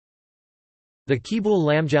The Keibul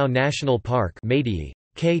Lamjao National Park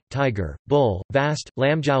tiger, bull, vast,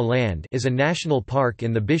 Lamjao land is a national park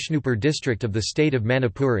in the Bishnupur district of the state of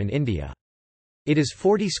Manipur in India. It is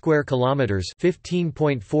 40 square kilometers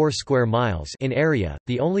 (15.4 square miles) in area,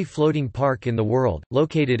 the only floating park in the world,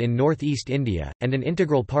 located in northeast India, and an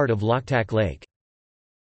integral part of Aquatic Lake.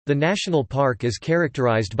 The national park is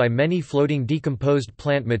characterized by many floating decomposed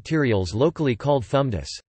plant materials locally called fungus.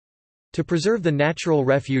 To preserve the natural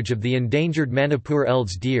refuge of the endangered Manipur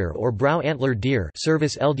Eld's deer or brow-antlered deer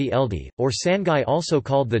Service LD, or Sangai, also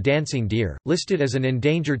called the dancing deer, listed as an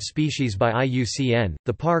endangered species by IUCN,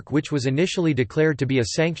 the park, which was initially declared to be a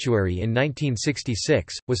sanctuary in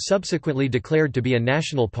 1966, was subsequently declared to be a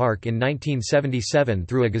national park in 1977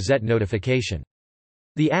 through a Gazette notification.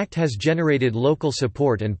 The act has generated local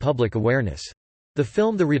support and public awareness. The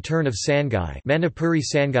film The Return of Sangai Manipuri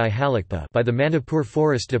Sangai Halakpa by the Manipur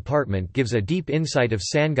Forest Department gives a deep insight of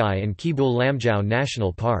Sangai and Keibul Lamjao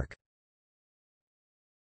National Park.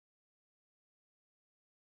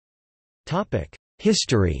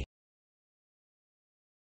 History.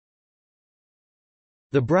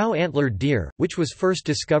 The brow-antlered deer, which was first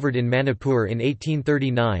discovered in Manipur in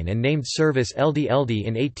 1839 and named Service LD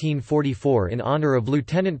in 1844 in honour of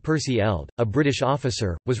Lieutenant Percy Eld, a British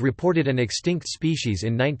officer, was reported an extinct species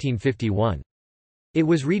in 1951. It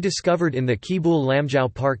was rediscovered in the Keibul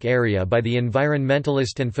Lamjao Park area by the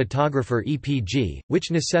environmentalist and photographer EPG,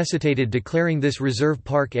 which necessitated declaring this reserve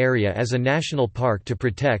park area as a national park to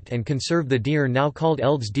protect and conserve the deer now called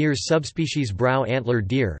Eld's deer's subspecies brow-antlered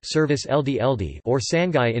deer Service LD or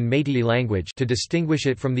Sangai in Meitei language to distinguish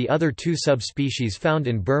it from the other two subspecies found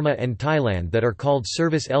in Burma and Thailand that are called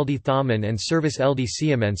Service LD thaman and Service LD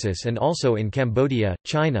siamensis, and also in Cambodia,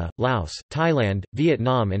 China, Laos, Thailand,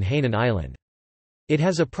 Vietnam and Hainan Island. It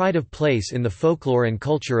has a pride of place in the folklore and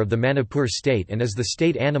culture of the Manipur state and is the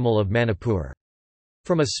state animal of Manipur.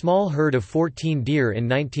 From a small herd of 14 deer in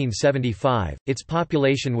 1975, its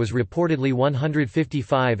population was reportedly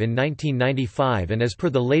 155 in 1995, and as per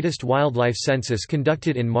the latest wildlife census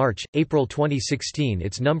conducted in March-April 2016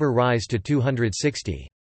 its number rise to 260.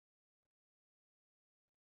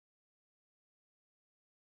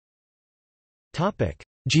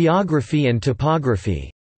 Geography and topography.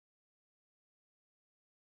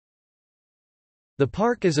 The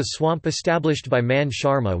park is a swamp established by Man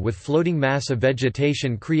Sharma with floating mass of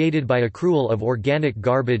vegetation created by accrual of organic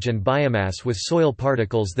garbage and biomass with soil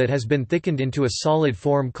particles that has been thickened into a solid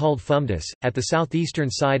form called fungus, at the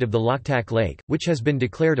southeastern side of the Aquatic Lake, which has been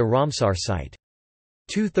declared a Ramsar site.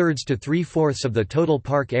 2/3 to 3/4 of the total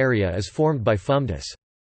park area is formed by fungus.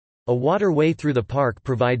 A waterway through the park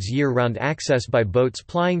provides year-round access by boats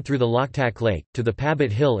plying through the Aquatic Lake, to the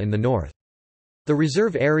Pabit Hill in the north. The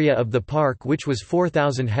reserve area of the park, which was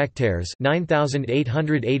 4,000 hectares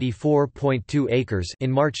 (9,884.2 acres)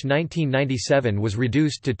 in March 1997, was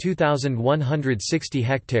reduced to 2,160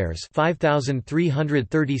 hectares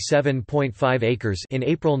 (5,337.5 acres) in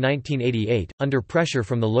April 1988, under pressure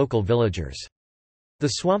from the local villagers.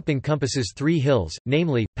 The swamp encompasses 3 hills,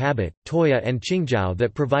 namely, Pabit, Toya and Qingjiao,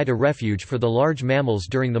 that provide a refuge for the large mammals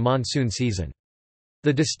during the monsoon season.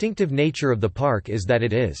 The distinctive nature of the park is that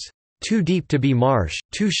it is too deep to be marsh,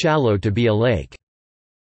 too shallow to be a lake.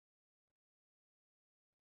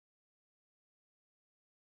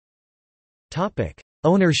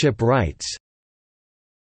 Ownership rights.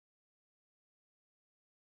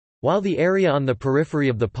 While the area on the periphery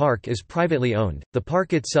of the park is privately owned, the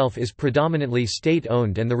park itself is predominantly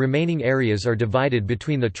state-owned, and the remaining areas are divided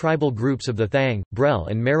between the tribal groups of the Thang, Brel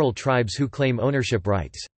and Meril tribes who claim ownership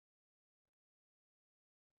rights.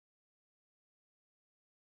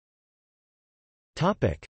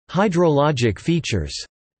 Hydrologic features.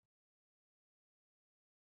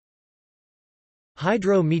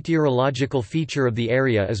 Hydro-meteorological feature of the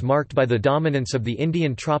area is marked by the dominance of the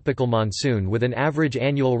Indian tropical monsoon with an average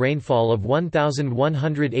annual rainfall of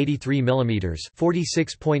 1,183 mm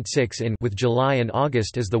 (46.6 in) with July and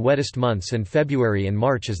August as the wettest months and February and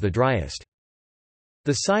March as the driest.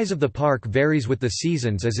 The size of the park varies with the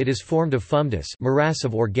seasons as it is formed of fungus, morass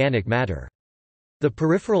of organic matter. The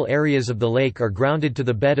peripheral areas of the lake are grounded to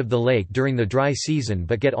the bed of the lake during the dry season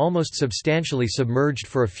but get almost substantially submerged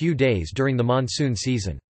for a few days during the monsoon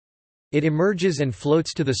season. It emerges and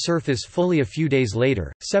floats to the surface fully a few days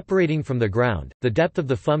later, separating from the ground. The depth of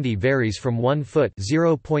the fundi varies from 1 foot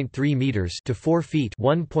 (0.3 meters) to 4 feet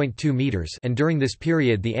 (1.2 meters), and during this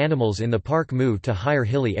period the animals in the park move to higher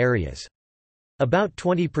hilly areas. About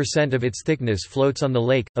 20% of its thickness floats on the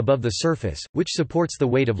lake, above the surface, which supports the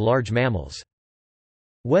weight of large mammals.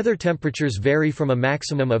 Weather temperatures vary from a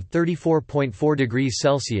maximum of 34.4 degrees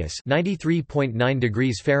Celsius (93.9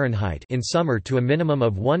 degrees Fahrenheit) in summer to a minimum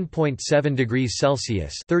of 1.7 degrees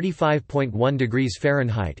Celsius (35.1 degrees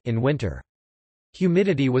Fahrenheit) in winter.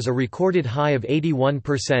 Humidity was a recorded high of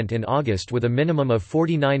 81% in August with a minimum of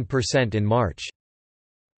 49% in March.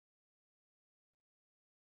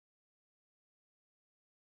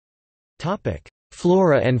 Topic: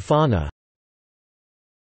 Flora and fauna.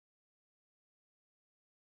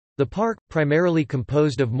 The park, primarily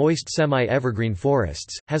composed of moist semi-evergreen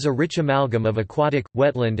forests, has a rich amalgam of aquatic,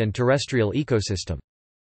 wetland and terrestrial ecosystem.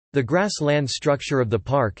 The grass-land structure of the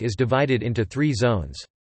park is divided into 3 zones.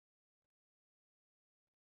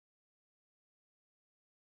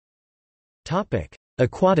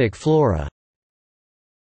 Aquatic flora.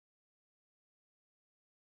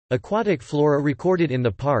 Aquatic flora recorded in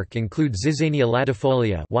the park include Zizania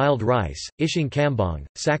latifolia wild rice, Ishing kambong,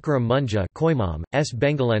 Saccharum munja koimam, S.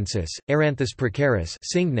 bengalensis, Aranthus procaris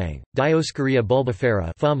singnang, Dioscorea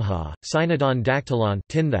bulbifera fumha, Cynodon dactylon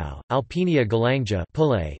tinthau, Alpinia galangja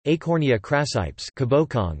pule, Acornia crassipes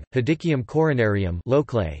kabokong, Hedychium coronarium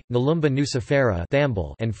locle, Nelumba nucifera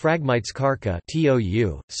thambal, and Phragmites carca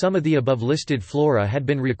tou. Some of the above listed flora had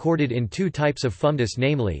been recorded in 2 types of fungus,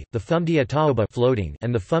 namely, the Fumdi ataoba floating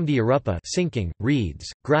and the Fumdi erupa sinking,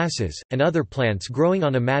 reeds, grasses, and other plants growing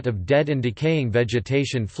on a mat of dead and decaying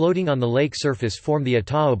vegetation floating on the lake surface form the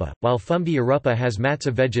ataoba, while Fumdi erupa has mats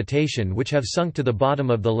of vegetation which have sunk to the bottom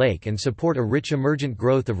of the lake and support a rich emergent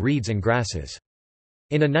growth of reeds and grasses.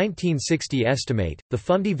 In a 1960 estimate, the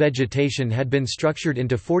Fumdi vegetation had been structured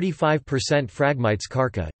into 45% Phragmites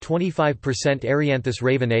carca, 25% Erianthus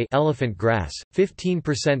ravenae elephant grass, 15%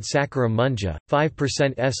 Saccharum munja,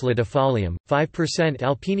 5% S. latifolium, 5%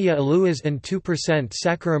 Alpinia aluas and 2%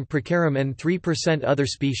 Saccharum procarum and 3% other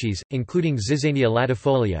species, including Zizania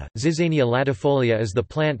latifolia. Zizania latifolia is the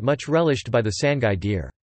plant much relished by the Sangai deer.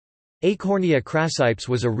 Acornia crassipes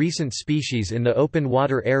was a recent species in the open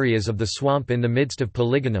water areas of the swamp in the midst of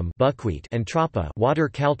polygonum buckwheat and trapa water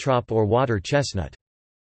caltrop or water chestnut.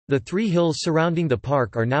 The 3 hills surrounding the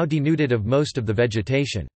park are now denuded of most of the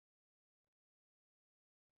vegetation.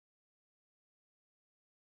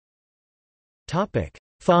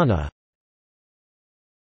 Fauna.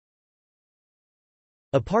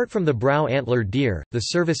 Apart from the brow-antlered deer, the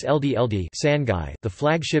Cervus ld Sangai, the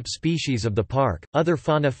flagship species of the park, other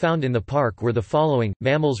fauna found in the park were the following: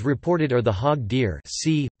 mammals reported are the hog deer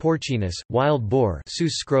C. porcinus, wild boar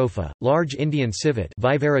Sus scrofa, large Indian civet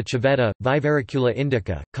Vivera civetta, Viverricula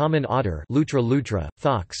indica, common otter Lutra lutra,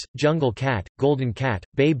 fox, jungle cat, golden cat,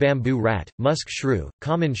 bay bamboo rat, musk shrew,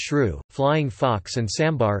 common shrew, flying fox and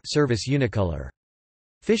sambar Cervus unicolor.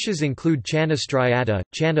 Fishes include Channa striata,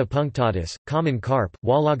 Channa punctatus, common carp,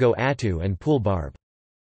 Wallago atu and pool barb.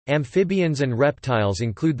 Amphibians and reptiles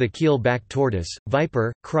include the keel-back tortoise,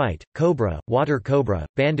 viper, krite, cobra, water cobra,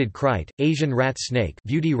 banded krite, Asian rat snake,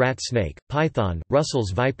 beauty rat snake, python,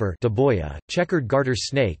 Russell's viper Daboia, checkered garter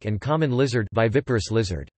snake and common lizard Viviparous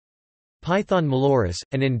lizard. Python malorus,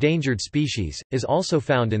 an endangered species, is also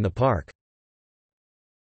found in the park.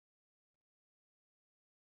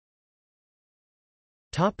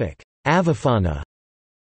 Avifauna.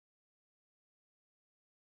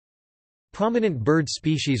 Prominent bird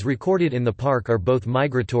species recorded in the park are both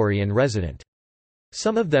migratory and resident.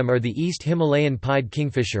 Some of them are the East Himalayan pied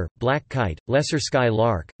kingfisher, black kite, lesser sky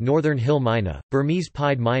lark, northern hill myna, Burmese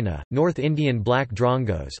pied myna, North Indian black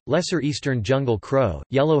drongos, lesser eastern jungle crow,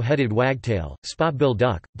 yellow-headed wagtail, spotbill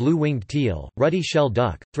duck, blue-winged teal, ruddy shell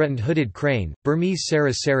duck, threatened hooded crane, Burmese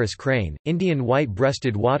saris crane, Indian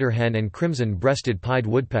white-breasted waterhen and crimson-breasted pied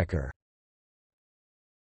woodpecker.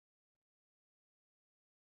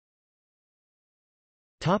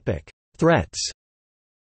 Threats.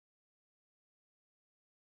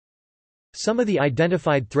 Some of the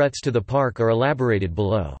identified threats to the park are elaborated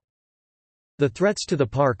below. The threats to the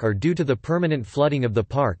park are due to the permanent flooding of the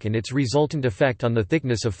park and its resultant effect on the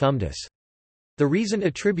thickness of fungus. The reason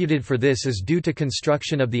attributed for this is due to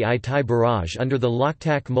construction of the Itai Barrage under the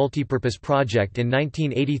Loktak Multipurpose Project in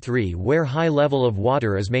 1983, where high level of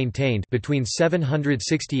water is maintained between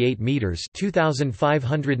 768 meters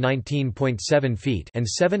 (2519.7 feet) and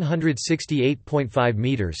 768.5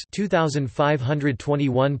 meters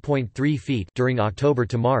 (2521.3 feet) during October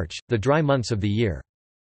to March, the dry months of the year.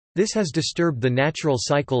 This has disturbed the natural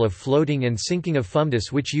cycle of floating and sinking of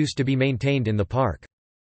fungus which used to be maintained in the park.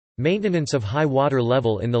 Maintenance of high water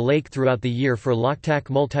level in the lake throughout the year for Loktak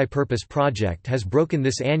Multipurpose Project has broken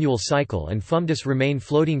this annual cycle, and fungus remain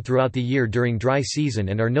floating throughout the year during dry season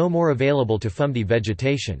and are no more available to Fumdi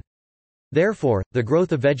vegetation. Therefore, the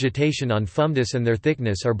growth of vegetation on fungus and their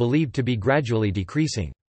thickness are believed to be gradually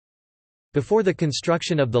decreasing. Before the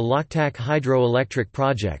construction of the Loktak hydroelectric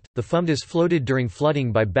project, the Fundus floated during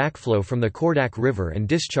flooding by backflow from the Kordak River and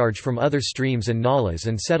discharge from other streams and nalas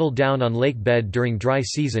and settled down on lake bed during dry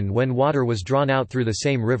season when water was drawn out through the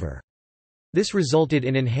same river. This resulted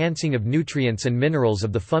in enhancing of nutrients and minerals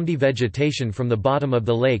of the Fundi vegetation from the bottom of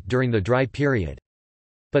the lake during the dry period.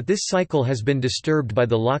 But this cycle has been disturbed by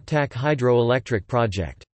the Loktak hydroelectric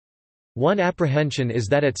project. One apprehension is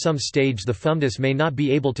that at some stage the Fundus may not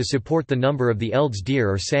be able to support the number of the Eld's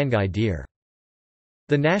deer or Sangai deer.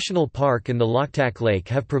 The national park and the Loktak Lake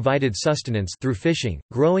have provided sustenance through fishing,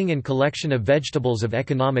 growing and collection of vegetables of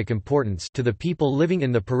economic importance to the people living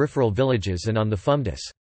in the peripheral villages and on the Fundus.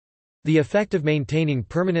 The effect of maintaining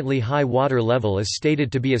permanently high water level is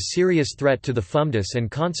stated to be a serious threat to the Fundus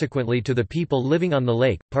and consequently to the people living on the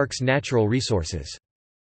lake, park's natural resources.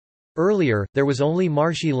 Earlier, there was only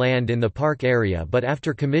marshy land in the park area, but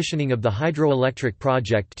after commissioning of the hydroelectric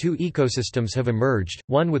project, two ecosystems have emerged,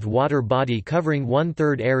 one with water body covering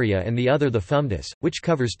 1/3 area and the other the Fundus, which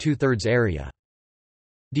covers 2/3 area.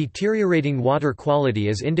 Deteriorating water quality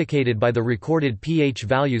is indicated by the recorded pH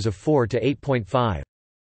values of 4 to 8.5.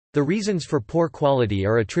 The reasons for poor quality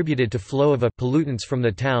are attributed to flow of pollutants from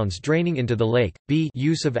the towns draining into the lake, b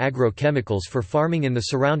use of agrochemicals for farming in the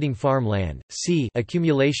surrounding farm land, c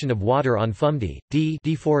accumulation of water on Fundi, d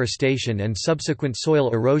deforestation and subsequent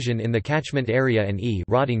soil erosion in the catchment area, and e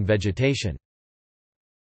rotting vegetation.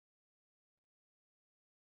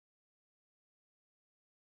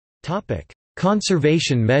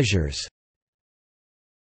 Conservation measures.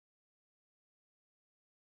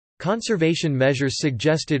 Conservation measures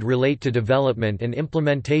suggested relate to development and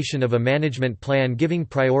implementation of a management plan giving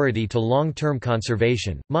priority to long-term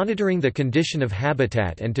conservation, monitoring the condition of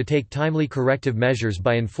habitat and to take timely corrective measures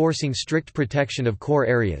by enforcing strict protection of core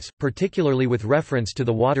areas, particularly with reference to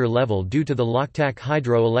the water level due to the Loktak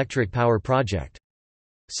hydroelectric power project.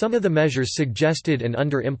 Some of the measures suggested and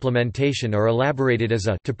under implementation are elaborated as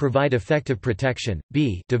to provide effective protection,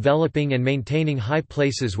 b developing and maintaining high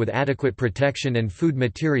places with adequate protection and food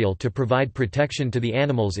material to provide protection to the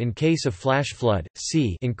animals in case of flash flood,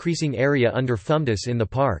 c increasing area under Fundus in the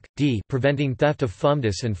park, d preventing theft of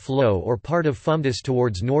Fundus and flow or part of Fundus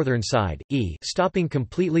towards northern side, e stopping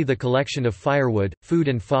completely the collection of firewood, food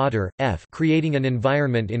and fodder, f creating an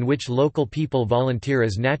environment in which local people volunteer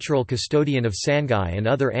as natural custodian of Sangai and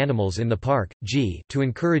other animals in the park, g to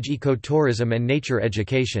encourage ecotourism and nature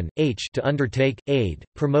education, h to undertake, aid,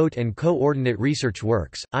 promote and coordinate research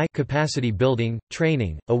works, I capacity building,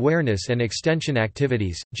 training, awareness and extension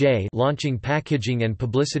activities, j launching packaging and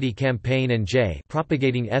publicity campaign, and j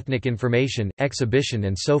propagating ethnic information, exhibition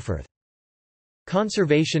and so forth.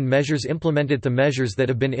 Conservation measures implemented. The measures that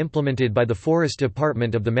have been implemented by the Forest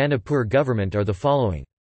Department of the Manipur government are the following.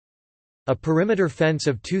 A perimeter fence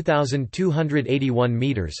of 2,281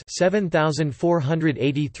 meters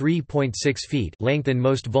 (7,483.6 feet) length in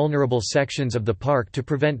most vulnerable sections of the park to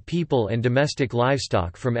prevent people and domestic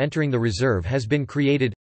livestock from entering the reserve has been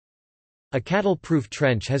created. A cattle-proof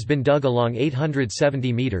trench has been dug along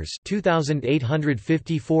 870 meters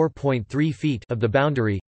 (2,854.3 feet) of the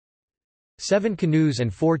boundary. 7 canoes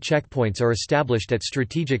and 4 checkpoints are established at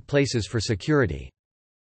strategic places for security.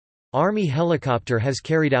 Army helicopter has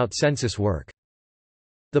carried out census work.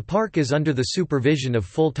 The park is under the supervision of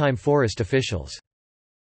full-time forest officials.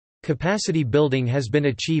 Capacity building has been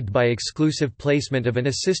achieved by exclusive placement of an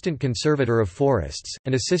assistant conservator of forests,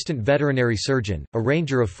 an assistant veterinary surgeon, a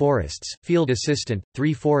ranger of forests, field assistant,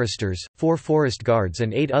 3 foresters, 4 forest guards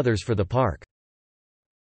and 8 others for the park.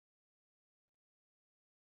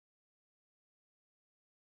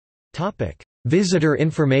 Visitor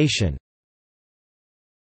information.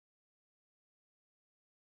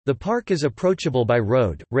 The park is approachable by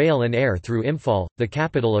road, rail and air through Imphal, the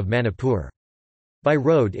capital of Manipur. By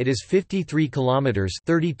road it is 53 kilometers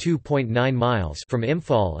 (32.9 miles) from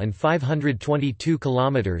Imphal and 522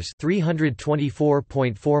 kilometers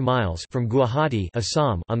 (324.4 miles) from Guwahati,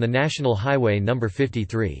 Assam, on the National Highway No.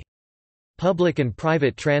 53. Public and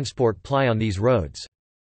private transport ply on these roads.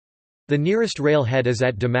 The nearest railhead is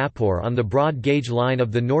at Dimapur on the broad gauge line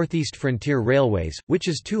of the Northeast Frontier Railways, which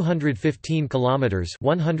is 215 kilometers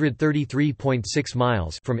 (133.6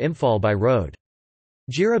 miles) from Imphal by road.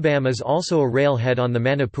 Jiribam is also a railhead on the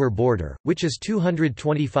Manipur border, which is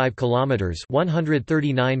 225 kilometers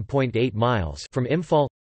 (139.8 miles) from Imphal.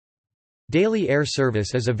 Daily air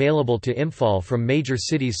service is available to Imphal from major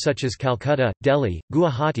cities such as Calcutta, Delhi,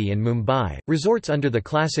 Guwahati and Mumbai. Resorts under the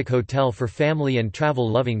Classic Hotel for family and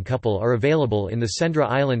travel-loving couple are available in the Sendra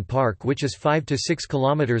Island Park, which is 5 to 6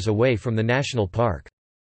 kilometers away from the national park.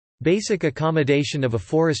 Basic accommodation of a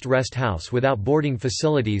forest rest house without boarding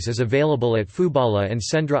facilities is available at Fubala and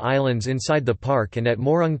Sendra Islands inside the park and at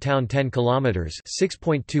Morung Town 10 km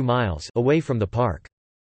 (6.2 miles) away from the park.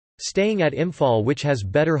 Staying at Imphal, which has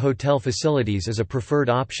better hotel facilities, is a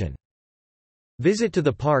preferred option. Visit to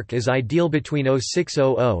the park is ideal between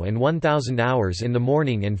 0600 and 1000 hours in the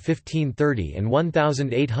morning and 1530 and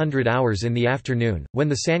 1800 hours in the afternoon, when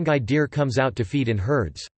the Sangai deer comes out to feed in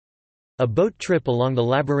herds. A boat trip along the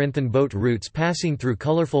labyrinthine boat routes passing through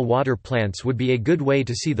colorful water plants would be a good way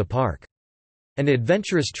to see the park. An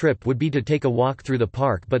adventurous trip would be to take a walk through the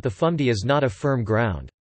park, but the Phumdi is not a firm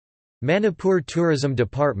ground. Manipur Tourism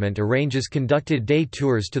Department arranges conducted day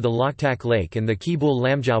tours to the Loktak Lake and the Keibul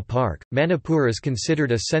Lamjao Park. Manipur is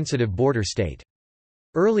considered a sensitive border state.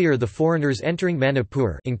 Earlier, the foreigners entering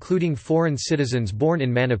Manipur, including foreign citizens born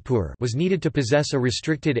in Manipur, was needed to possess a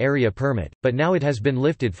restricted area permit, but now it has been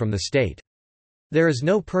lifted from the state. There is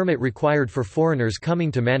no permit required for foreigners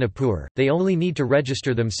coming to Manipur, they only need to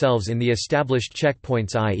register themselves in the established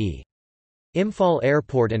checkpoints, i.e. Imphal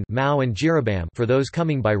Airport and Mao and Jiribam for those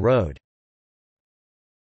coming by road.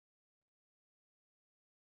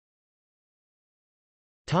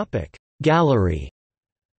 Gallery.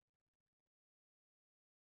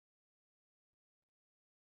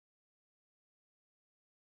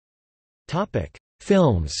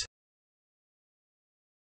 Films.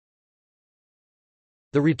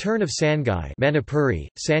 The Return of Sangai Manipuri,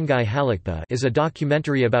 Sangai Halakpa is a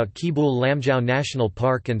documentary about Keibul Lamjao National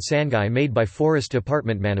Park and Sangai made by Forest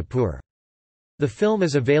Department Manipur. The film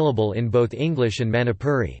is available in both English and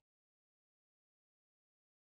Manipuri.